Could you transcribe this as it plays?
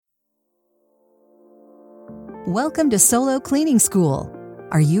Welcome to Solo Cleaning School.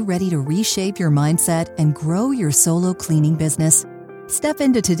 Are you ready to reshape your mindset and grow your solo cleaning business? Step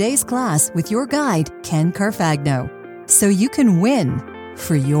into today's class with your guide, Ken Carfagno, so you can win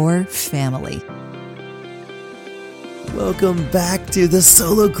for your family. Welcome back to the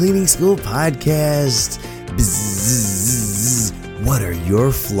Solo Cleaning School podcast. Bzzz. What are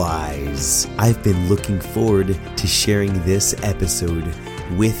your flies? I've been looking forward to sharing this episode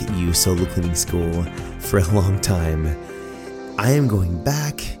with you, Solo Cleaning School, for a long time. I am going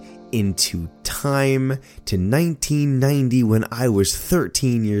back into time to 1990 when I was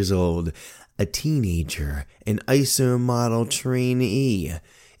 13 years old, a teenager, an ISO model trainee.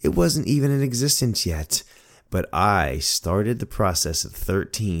 It wasn't even in existence yet, but I started the process at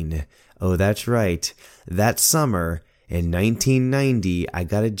 13. Oh, that's right. That summer in 1990, I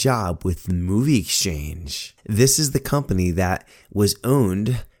got a job with the Movie Exchange. This is the company that was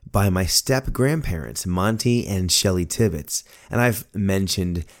owned by my step-grandparents, Monty and Shelley Tibbetts, and I've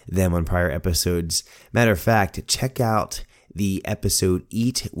mentioned them on prior episodes. Matter of fact, check out the episode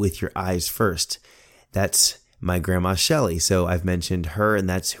Eat With Your Eyes First. That's my grandma Shelley, so I've mentioned her, and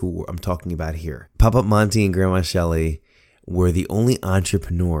that's who I'm talking about here. Pop-Up Monty and Grandma Shelley were the only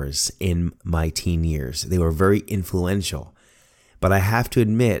entrepreneurs in my teen years. They were very influential, but I have to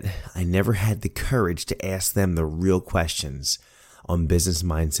admit, I never had the courage to ask them the real questions on business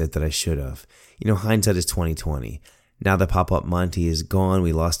mindset that I should have. You know, hindsight is 20/20. Now that Pop-Up Monty is gone,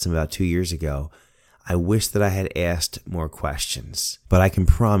 we lost him about 2 years ago. I wish that I had asked more questions, but I can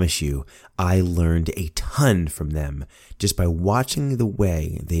promise you, I learned a ton from them just by watching the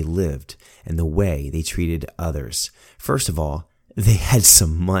way they lived and the way they treated others. First of all, they had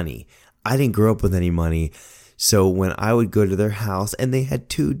some money. I didn't grow up with any money, so when I would go to their house and they had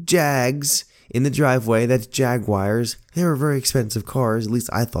 2 Jags in the driveway, that's Jaguars. They were very expensive cars. At least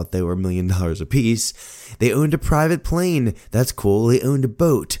I thought they were $1 million a piece. They owned a private plane. That's cool. They owned a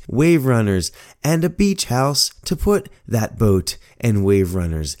boat, wave runners, and a beach house to put that boat and wave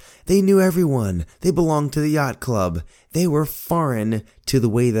runners. They knew everyone. They belonged to the yacht club. They were foreign to the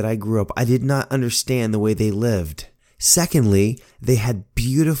way that I grew up. I did not understand the way they lived. Secondly, they had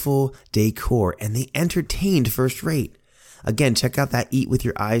beautiful decor and they entertained first rate. Again, check out that Eat With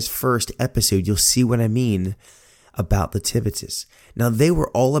Your Eyes First episode. You'll see what I mean about the Tibbetts. Now, they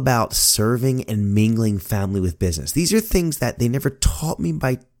were all about serving and mingling family with business. These are things that they never taught me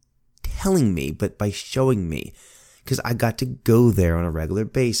by telling me, but by showing me. Because I got to go there on a regular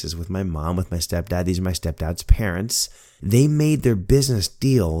basis with my mom, with my stepdad. These are my stepdad's parents. They made their business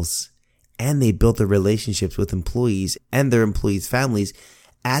deals and they built their relationships with employees and their employees' families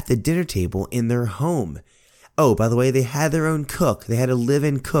at the dinner table in their home. Oh, by the way, they had their own cook. They had a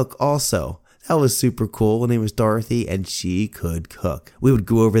live-in cook also. That was super cool. Her name was Dorothy, and she could cook. We would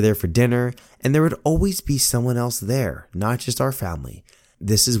go over there for dinner, and there would always be someone else there, not just our family.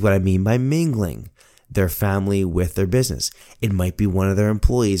 This is what I mean by mingling. Their family with their business. It might be one of their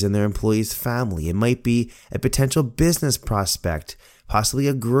employees and their employee's family. It might be a potential business prospect, possibly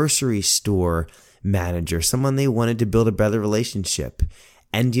a grocery store manager, someone they wanted to build a better relationship.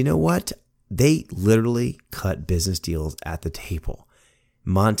 And you know what? They literally cut business deals at the table.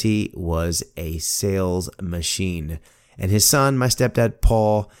 Monty was a sales machine, and his son, my stepdad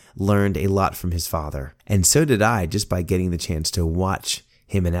Paul, learned a lot from his father. And so did I, just by getting the chance to watch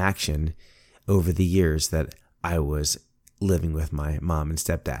him in action over the years that I was living with my mom and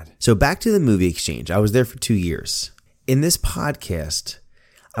stepdad. So back to the Movie Exchange. I was there for 2 years. In this podcast,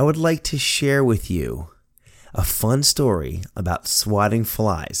 I would like to share with you a fun story about swatting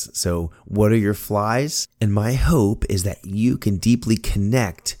flies. So what are your flies? And my hope is that you can deeply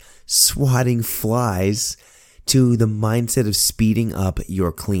connect swatting flies to the mindset of speeding up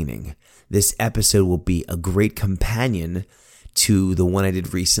your cleaning. This episode will be a great companion to the one I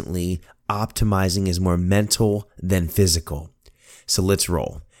did recently. Optimizing is more mental than physical. So let's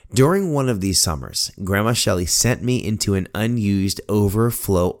roll. During one of these summers, Grandma Shelley sent me into an unused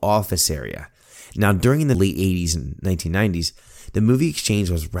overflow office area. Now, during the late 80s and 1990s, the Movie Exchange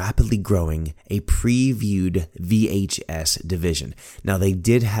was rapidly growing a previewed VHS division. Now, they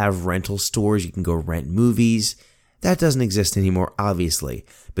did have rental stores. You can go rent movies. That doesn't exist anymore, obviously.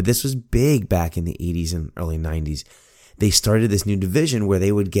 But this was big back in the 80s and early 90s. They started this new division where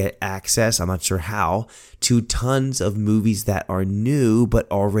they would get access, I'm not sure how, to tons of movies that are new but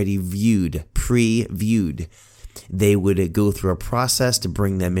already viewed, previewed. They would go through a process to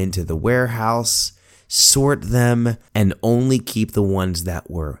bring them into the warehouse, sort them, and only keep the ones that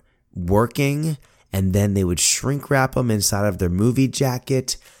were working. And then they would shrink wrap them inside of their movie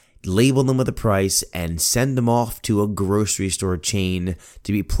jacket, label them with a price, and send them off to a grocery store chain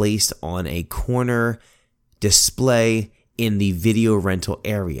to be placed on a corner display in the video rental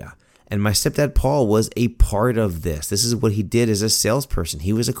area. And my stepdad, Paul, was a part of this. This is what he did as a salesperson.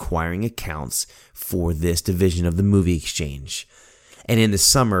 He was acquiring accounts for this division of the movie exchange. And in the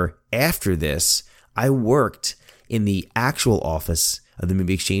summer after this, I worked in the actual office of the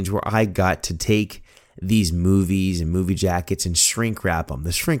movie exchange where I got to take these movies and movie jackets and shrink wrap them.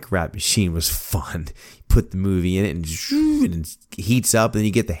 The shrink wrap machine was fun. You put the movie in it and it heats up, and then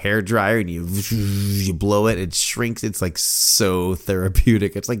you get the hair dryer and you blow it. It shrinks. It's like so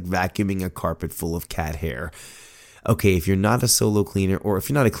therapeutic. It's like vacuuming a carpet full of cat hair. Okay, if you're not a solo cleaner, or if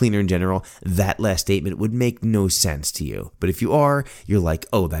you're not a cleaner in general, that last statement would make no sense to you. But if you are, you're like,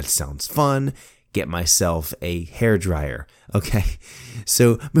 oh, that sounds fun. Get myself a hair dryer. Okay,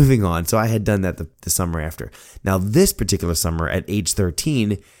 so moving on. So I had done that the summer after. Now, this particular summer at age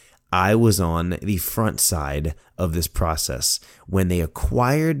 13, I was on the front side of this process. When they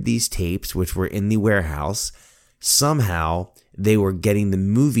acquired these tapes, which were in the warehouse, somehow they were getting the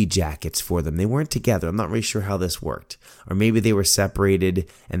movie jackets for them. They weren't together. I'm not really sure how this worked. Or maybe they were separated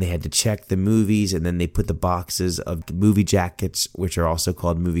and they had to check the movies, and then they put the boxes of movie jackets, which are also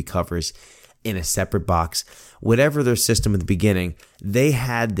called movie covers, in a separate box. Whatever their system at the beginning, they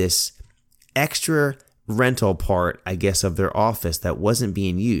had this extra rental part, I guess, of their office that wasn't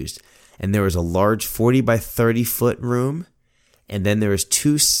being used. And there was a large 40 by 30 foot room, and then there was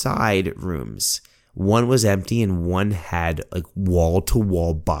two side rooms. One was empty and one had like wall to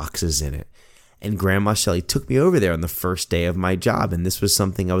wall boxes in it. And Grandma Shelley took me over there on the first day of my job, and this was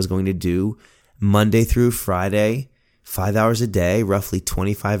something I was going to do Monday through Friday, 5 hours a day, roughly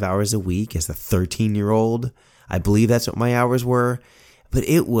 25 hours a week as a 13-year-old. I believe that's what my hours were. But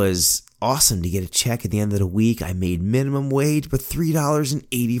it was awesome to get a check at the end of the week. I made minimum wage, but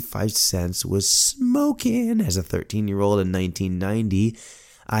 $3.85 was smoking as a 13-year-old in 1990.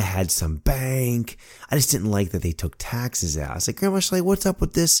 I had some bank. I just didn't like that they took taxes out. I was like, Grandma Shelley, what's up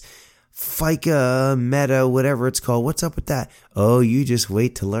with this FICA, Meta, whatever it's called? What's up with that? Oh, you just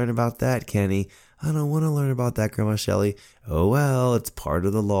wait to learn about that, Kenny. I don't want to learn about that, Grandma Shelley. Oh, well, it's part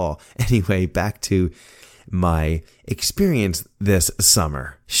of the law. Anyway, back to my experience this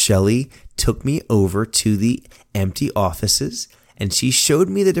summer. Shelley took me over to the empty offices, and she showed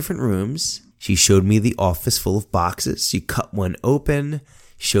me the different rooms. She showed me the office full of boxes. She cut one open,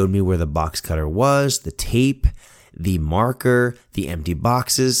 showed me where the box cutter was, the tape, the marker, the empty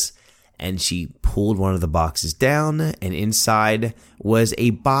boxes, and she pulled one of the boxes down, and inside was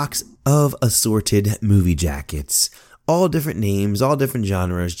a box of assorted movie jackets. All different names, all different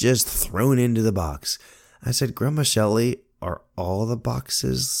genres, just thrown into the box. I said, Grandma Shelley, are all the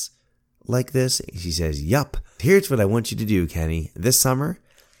boxes like this? She says, yup. Here's what I want you to do, Kenny. This summer,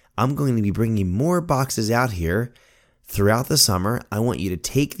 I'm going to be bringing more boxes out here throughout the summer. I want you to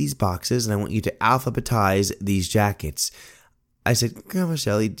take these boxes and I want you to alphabetize these jackets. I said, Grandma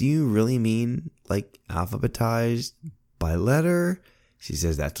Shelley, do you really mean like alphabetized by letter? She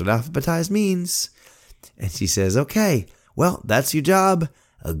says, that's what alphabetized means. And she says, okay, well, that's your job.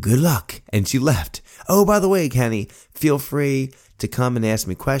 Good luck. And she left. Oh, by the way, Kenny, feel free to come and ask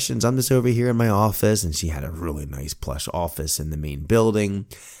me questions. I'm just over here in my office. And she had a really nice plush office in the main building.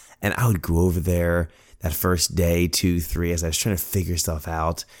 And I would go over there that first day, 2, 3, as I was trying to figure stuff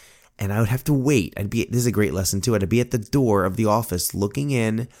out. And I would have to wait. This is a great lesson too. I'd be at the door of the office looking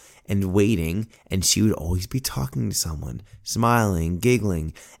in and waiting, and she would always be talking to someone, smiling,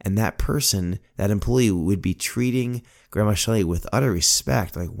 giggling, and that person, that employee, would be treating Grandma Shelley with utter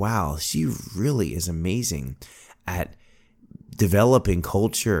respect. Like, wow, she really is amazing at developing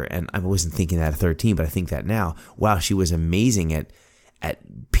culture. And I wasn't thinking that at 13, but I think that now. Wow, she was amazing at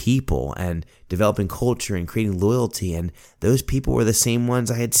people and developing culture and creating loyalty. And those people were the same ones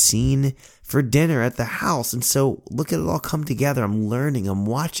I had seen for dinner at the house. And so look at it all come together. I'm learning, I'm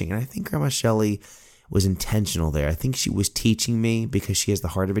watching. And I think Grandma Shelley was intentional there. I think she was teaching me because she has the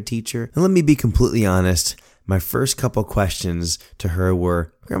heart of a teacher. And let me be completely honest. My first couple questions to her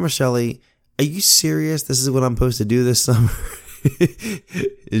were, Grandma Shelley, are you serious? This is what I'm supposed to do this summer?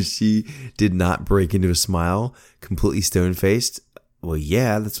 And she did not break into a smile, completely stone-faced. Well,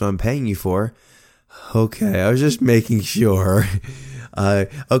 yeah, that's what I'm paying you for. Okay, I was just making sure.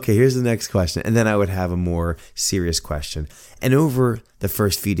 Okay, here's the next question. And then I would have a more serious question. And over the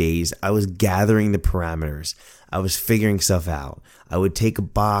first few days, I was gathering the parameters. I was figuring stuff out. I would take a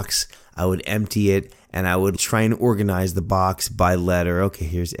box, I would empty it, and I would try and organize the box by letter. Okay,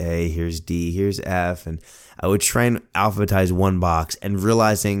 here's A, here's D, here's F. And I would try and alphabetize one box, and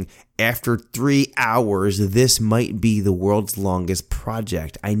realizing after 3 hours, this might be the world's longest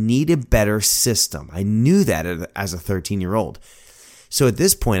project. I need a better system. I knew that as a 13-year-old. So at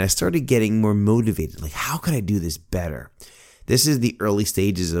this point, I started getting more motivated. Like, how could I do this better? This is the early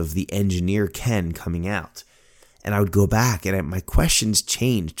stages of the engineer Ken coming out. And I would go back and my questions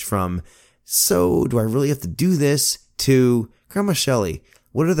changed from, so do I really have to do this, to, Grandma Shelley,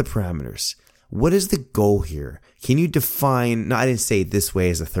 what are the parameters? What is the goal here? Can you define, no, I didn't say it this way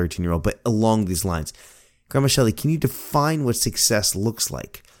as a 13-year-old, but along these lines. Grandma Shelley, can you define what success looks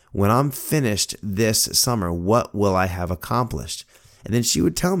like? When I'm finished this summer, what will I have accomplished? And then she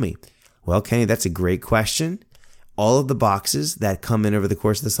would tell me, well, Kenny, that's a great question. All of the boxes that come in over the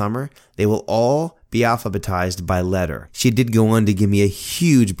course of the summer, they will all be alphabetized by letter. She did go on to give me a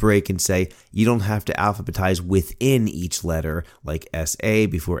huge break and say, you don't have to alphabetize within each letter, like S-A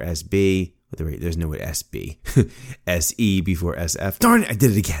before S-B. There's no S-B. S-E before S-F. Darn it, I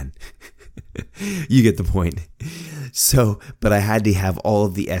did it again. You get the point. So, but I had to have all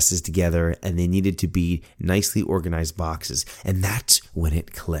of the S's together, and they needed to be nicely organized boxes. And that's when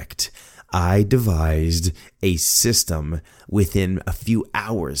it clicked. I devised a system within a few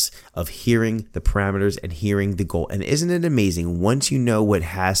hours of hearing the parameters and hearing the goal. And isn't it amazing? Once you know what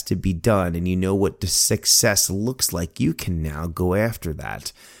has to be done and you know what the success looks like, you can now go after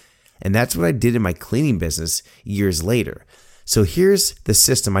that. And that's what I did in my cleaning business years later. So here's the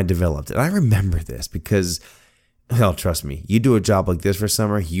system I developed. And I remember this because, hell, trust me, you do a job like this for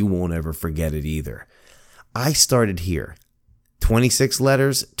summer, you won't ever forget it either. I started here. 26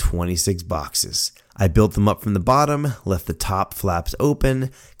 letters, 26 boxes. I built them up from the bottom, left the top flaps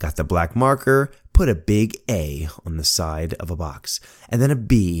open, got the black marker, put a big A on the side of a box, and then a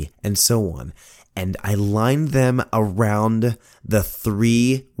B, and so on. And I lined them around the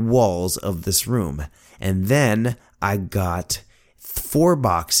 3 walls of this room. And then I got 4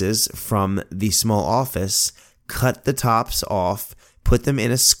 boxes from the small office, cut the tops off, put them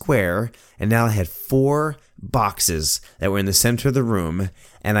in a square, and now I had 4 boxes that were in the center of the room,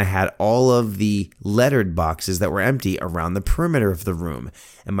 and I had all of the lettered boxes that were empty around the perimeter of the room.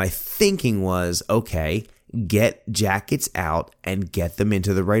 And my thinking was, okay, get jackets out and get them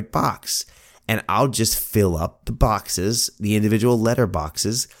into the right box. And I'll just fill up the boxes, the individual letter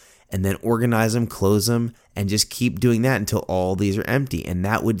boxes, and then organize them, close them, and just keep doing that until all these are empty. And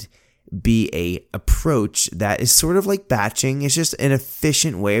that would be a approach that is sort of like batching. It's just an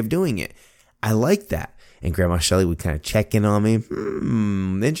efficient way of doing it. I like that. And Grandma Shelley would kind of check in on me.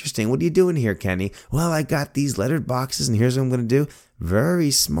 Interesting. What are you doing here, Kenny? Well, I got these lettered boxes and here's what I'm going to do. Very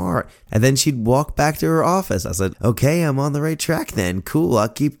smart. And then she'd walk back to her office. I said, okay, I'm on the right track then. Cool, I'll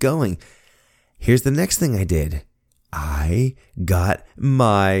keep going. Here's the next thing I did. I got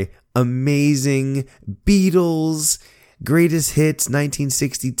my amazing Beatles Greatest Hits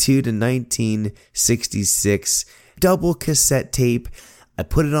 1962 to 1966 double cassette tape. I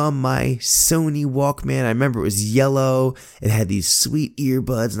put it on my Sony Walkman. I remember it was yellow. It had these sweet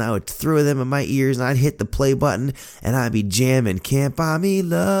earbuds, and I would throw them in my ears, and I'd hit the play button, and I'd be jamming, can't buy me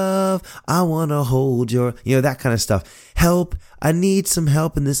love, I want to hold your, that kind of stuff. Help, I need some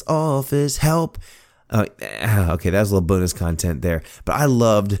help in this office, help. Okay, that was a little bonus content there. But I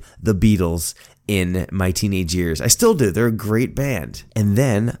loved the Beatles in my teenage years. I still do. They're a great band. And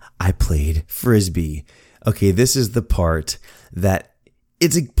then I played Frisbee. Okay, this is the part that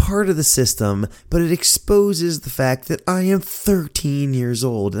it's a part of the system, but it exposes the fact that I am 13 years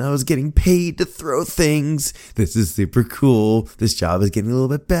old and I was getting paid to throw things. This is super cool. This job is getting a little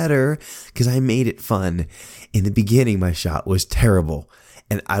bit better because I made it fun. In the beginning, my shot was terrible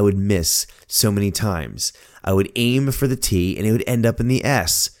and I would miss so many times. I would aim for the T and it would end up in the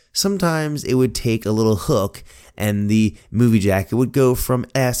S. Sometimes it would take a little hook and the movie jacket would go from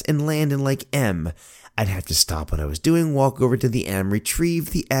S and land in like M. I'd have to stop what I was doing, walk over to the M,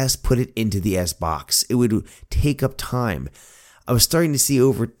 retrieve the S, put it into the S box. It would take up time. I was starting to see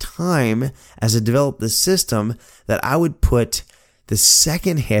over time, as I developed the system, that I would put the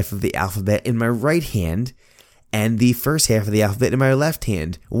second half of the alphabet in my right hand and the first half of the alphabet in my left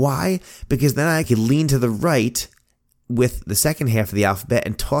hand. Why? Because then I could lean to the right with the second half of the alphabet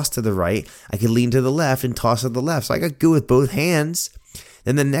and toss to the right. I could lean to the left and toss to the left. So I got good with both hands.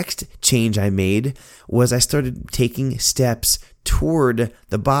 Then the next change I made was I started taking steps toward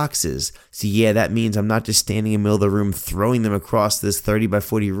the boxes. So yeah, that means I'm not just standing in the middle of the room throwing them across this 30 by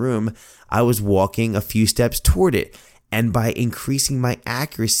 40 room. I was walking a few steps toward it. And by increasing my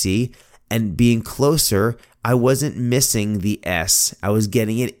accuracy and being closer, I wasn't missing the S. I was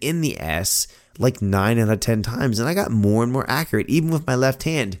getting it in the S like 9 out of 10 times. And I got more and more accurate, even with my left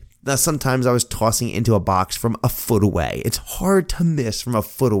hand. Now, sometimes I was tossing it into a box from a foot away. It's hard to miss from a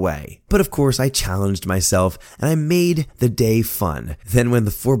foot away. But of course, I challenged myself and I made the day fun. Then when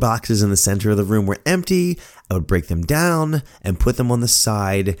the 4 boxes in the center of the room were empty, I would break them down and put them on the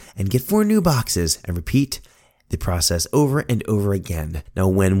side and get 4 new boxes and repeat the process over and over again. Now,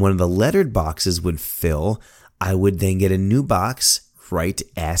 when one of the lettered boxes would fill, I would then get a new box, write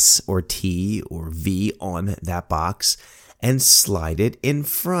S or T or V on that box, and slide it in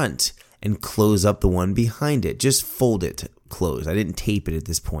front and close up the one behind it. Just fold it closed. I didn't tape it at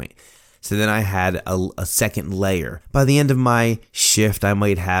this point. So then I had a second layer. By the end of my shift, I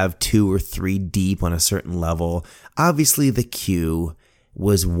might have 2 or 3 deep on a certain level. Obviously, the Q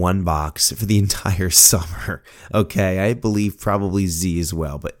was 1 box for the entire summer. Okay, I believe probably Z as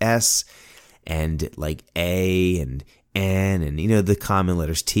well, but S and like A and N and, the common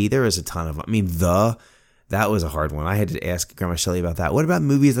letters T, there is a ton of them. I mean, that was a hard one. I had to ask Grandma Shelley about that. What about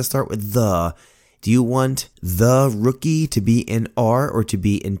movies that start with the? Do you want the rookie to be in R or to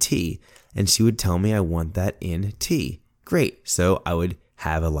be in T? And she would tell me I want that in T. Great. So I would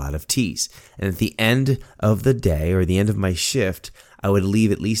have a lot of T's. And at the end of the day or the end of my shift, I would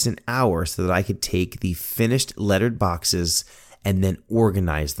leave at least an hour so that I could take the finished lettered boxes and then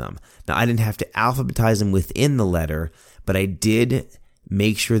organize them. Now, I didn't have to alphabetize them within the letter, but I did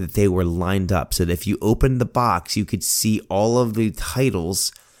make sure that they were lined up so that if you opened the box, you could see all of the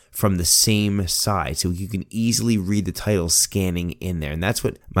titles from the same side. So you can easily read the titles scanning in there. And that's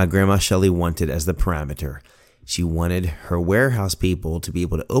what my Grandma Shelley wanted as the parameter. She wanted her warehouse people to be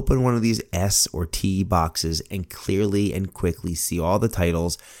able to open one of these S or T boxes and clearly and quickly see all the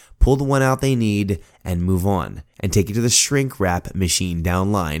titles, pull the one out they need, and move on. And take it to the shrink wrap machine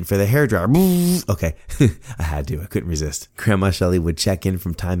down line for the hairdryer. Okay, I couldn't resist. Grandma Shelley would check in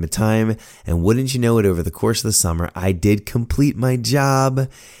from time to time, and wouldn't you know it, over the course of the summer, I did complete my job,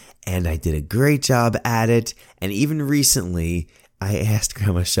 and I did a great job at it. And even recently, I asked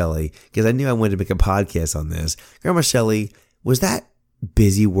Grandma Shelley, because I knew I wanted to make a podcast on this. Grandma Shelley, was that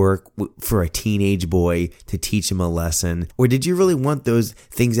busy work for a teenage boy to teach him a lesson? Or did you really want those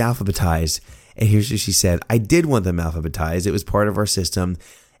things alphabetized? And here's what she said. I did want them alphabetized. It was part of our system.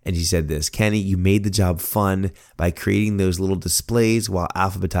 And she said this: Kenny, you made the job fun by creating those little displays while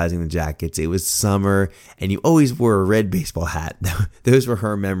alphabetizing the jackets. It was summer and you always wore a red baseball hat. Those were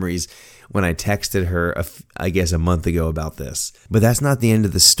her memories when I texted her, a month ago about this. But that's not the end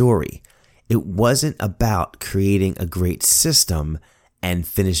of the story. It wasn't about creating a great system and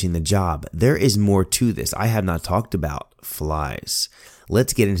finishing the job. There is more to this. I have not talked about flies.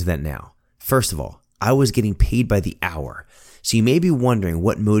 Let's get into that now. First of all, I was getting paid by the hour. So you may be wondering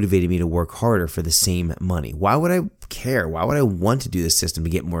what motivated me to work harder for the same money. Why would I care? Why would I want to do this system to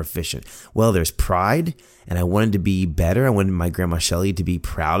get more efficient? Well, there's pride, and I wanted to be better. I wanted my Grandma Shelley to be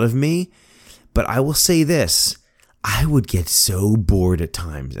proud of me. But I will say this: I would get so bored at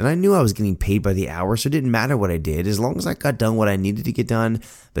times, and I knew I was getting paid by the hour, so it didn't matter what I did. As long as I got done what I needed to get done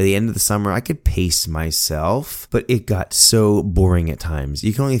by the end of the summer, I could pace myself. But it got so boring at times.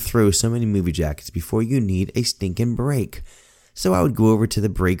 You can only throw so many movie jackets before you need a stinking break. So I would go over to the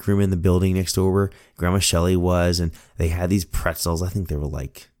break room in the building next door where Grandma Shelley was, and they had these pretzels. I think they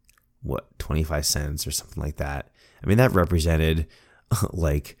were 25 cents or something like that. I mean, that represented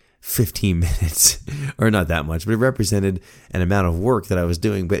 15 minutes, or not that much, but it represented an amount of work that I was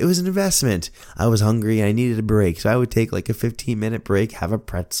doing. But it was an investment. I was hungry. I needed a break. So I would take a 15-minute break, have a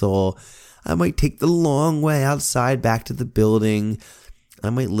pretzel. I might take the long way outside back to the building. I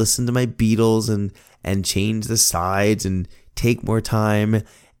might listen to my Beatles and change the sides and take more time.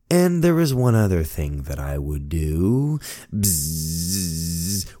 And there was one other thing that I would do.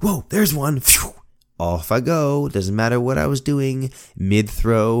 Bzzz. Whoa, there's one. Phew. Off I go. Doesn't matter what I was doing.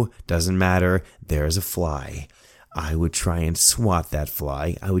 Mid-throw, doesn't matter. There's a fly. I would try and swat that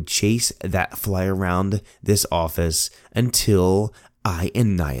fly. I would chase that fly around this office until I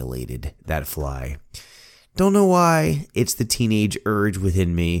annihilated that fly. Don't know why. It's the teenage urge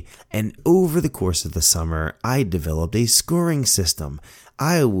within me. And over the course of the summer, I developed a scoring system.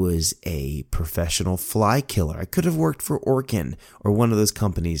 I was a professional fly killer. I could have worked for Orkin or one of those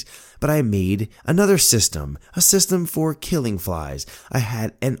companies, but I made another system, a system for killing flies. I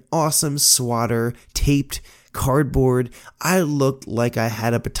had an awesome swatter, taped cardboard. I looked like I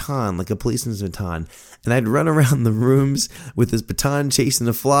had a baton, like a policeman's baton, and I'd run around the rooms with this baton chasing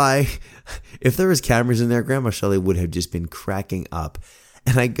a fly. If there was cameras in there, Grandma Shelley would have just been cracking up.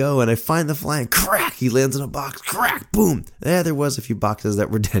 And I go and I find the fly and crack, he lands in a box, crack, boom. There was a few boxes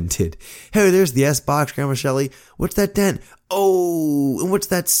that were dented. Hey, there's the S box, Grandma Shelley. What's that dent? Oh, and what's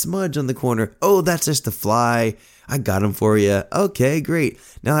that smudge on the corner? Oh, that's just a fly. I got them for you. Okay, great.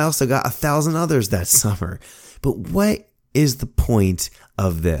 Now I also got 1,000 others that summer. But what is the point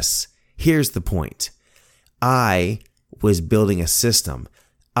of this? Here's the point. I was building a system.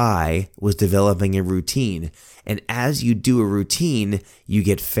 I was developing a routine. And as you do a routine, you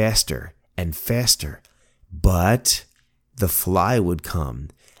get faster and faster. But the fly would come.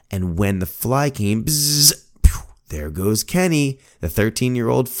 And when the fly came, bzzz, there goes Kenny, the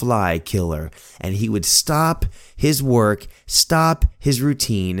 13-year-old fly killer. And he would stop his work, stop his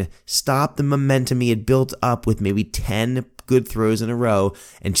routine, stop the momentum he had built up with maybe 10 good throws in a row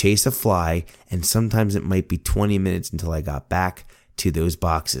and chase a fly. And sometimes it might be 20 minutes until I got back to those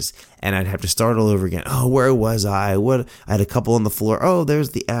boxes. And I'd have to start all over again. Oh, where was I? I had a couple on the floor. Oh, there's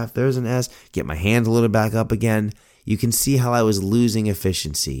the F, there's an S. Get my hands a little back up again. You can see how I was losing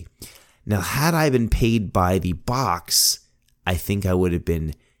efficiency. Now, had I been paid by the box, I think I would have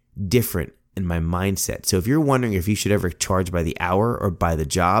been different in my mindset. So if you're wondering if you should ever charge by the hour or by the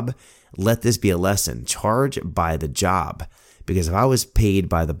job, let this be a lesson. Charge by the job. Because if I was paid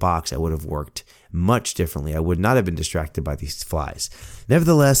by the box, I would have worked much differently. I would not have been distracted by these flies.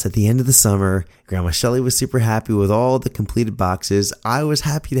 Nevertheless, at the end of the summer, Grandma Shelly was super happy with all the completed boxes. I was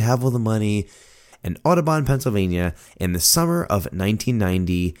happy to have all the money. And Audubon, Pennsylvania, in the summer of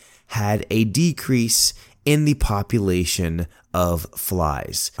 1990, had a decrease in the population of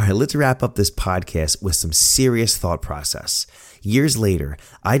flies. All right, let's wrap up this podcast with some serious thought process. Years later,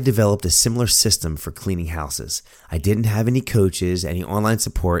 I developed a similar system for cleaning houses. I didn't have any coaches, any online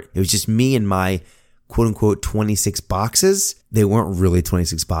support. It was just me and my quote-unquote 26 boxes. They weren't really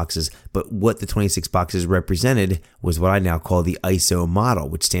 26 boxes, but what the 26 boxes represented was what I now call the ISO model,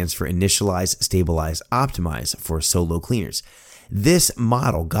 which stands for Initialize, Stabilize, Optimize for solo cleaners. This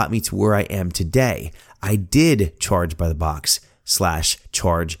model got me to where I am today. I did charge by the box /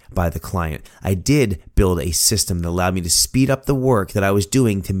 charge by the client. I did build a system that allowed me to speed up the work that I was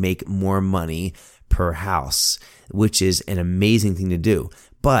doing to make more money per house, which is an amazing thing to do.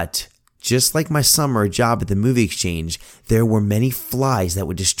 But just like my summer job at the movie exchange, there were many flies that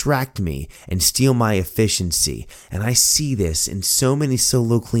would distract me and steal my efficiency. And I see this in so many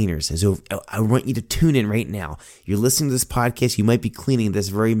solo cleaners. So I want you to tune in right now. You're listening to this podcast. You might be cleaning this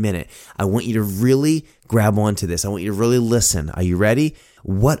very minute. I want you to really grab onto this. I want you to really listen. Are you ready?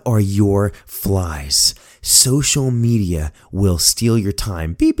 What are your flies? Social media will steal your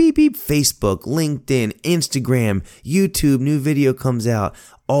time. Beep, beep, beep. Facebook, LinkedIn, Instagram, YouTube, new video comes out.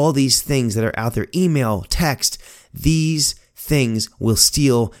 All these things that are out there, email, text, these things will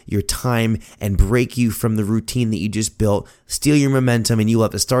steal your time and break you from the routine that you just built, steal your momentum, and you will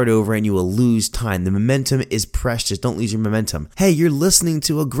have to start over and you will lose time. The momentum is precious. Don't lose your momentum. Hey, you're listening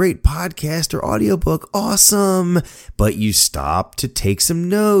to a great podcast or audiobook. Awesome. But you stop to take some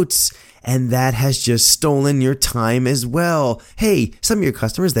notes. And that has just stolen your time as well. Hey, some of your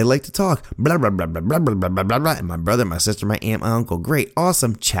customers, they like to talk. Blah, blah, blah, blah, blah, blah, blah, blah, blah. And my brother, my sister, my aunt, my uncle. Great,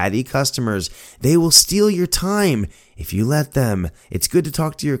 awesome, chatty customers. They will steal your time if you let them. It's good to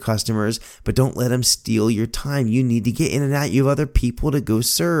talk to your customers, but don't let them steal your time. You need to get in and out. You have other people to go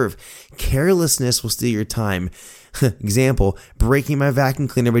serve. Carelessness will steal your time. Example, breaking my vacuum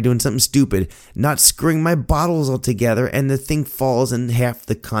cleaner by doing something stupid, not screwing my bottles all together, and the thing falls and half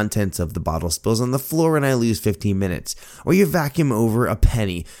the contents of the bottle spills on the floor and I lose 15 minutes. Or you vacuum over a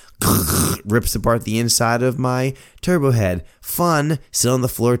penny, rips apart the inside of my turbo head. Fun, sit on the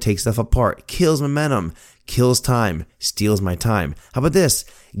floor, take stuff apart, kills momentum, kills time, steals my time. How about this?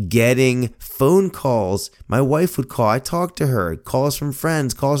 Getting phone calls. My wife would call. I talk to her. Calls from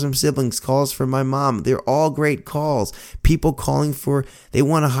friends, calls from siblings, calls from my mom. They're all great calls. People calling they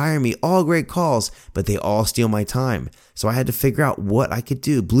want to hire me. All great calls, but they all steal my time. So I had to figure out what I could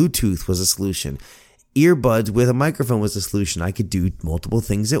do. Bluetooth was a solution. Earbuds with a microphone was a solution. I could do multiple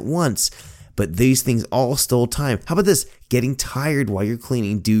things at once. But these things all stole time. How about this? Getting tired while you're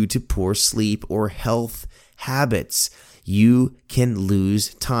cleaning due to poor sleep or health habits. You can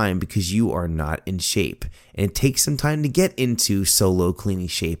lose time because you are not in shape. And it takes some time to get into solo cleaning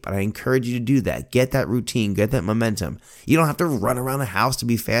shape. But I encourage you to do that. Get that routine. Get that momentum. You don't have to run around the house to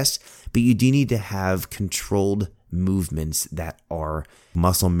be fast, but you do need to have controlled movements that are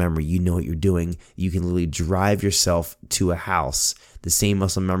muscle memory. You know what you're doing. You can literally drive yourself to a house. The same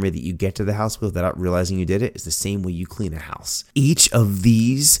muscle memory that you get to the house with without realizing you did it is the same way you clean a house. Each of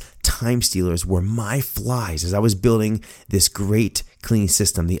these time stealers were my flies as I was building this great cleaning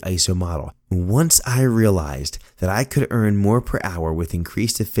system, the ISO model. Once I realized that I could earn more per hour with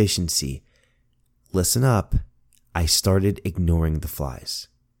increased efficiency, listen up, I started ignoring the flies.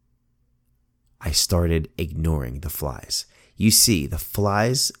 You see, the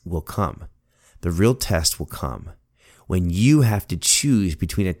flies will come. The real test will come when you have to choose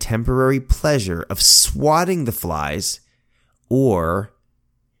between a temporary pleasure of swatting the flies or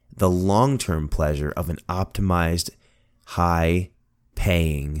the long-term pleasure of an optimized,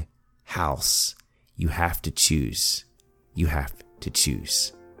 high-paying house. You have to choose. You have to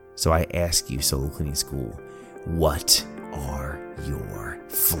choose. So I ask you, Solo Cleaning School, what are your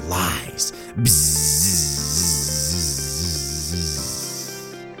flies?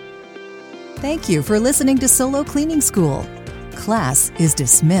 Thank you for listening to Solo Cleaning School. Class is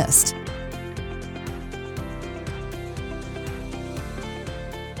dismissed.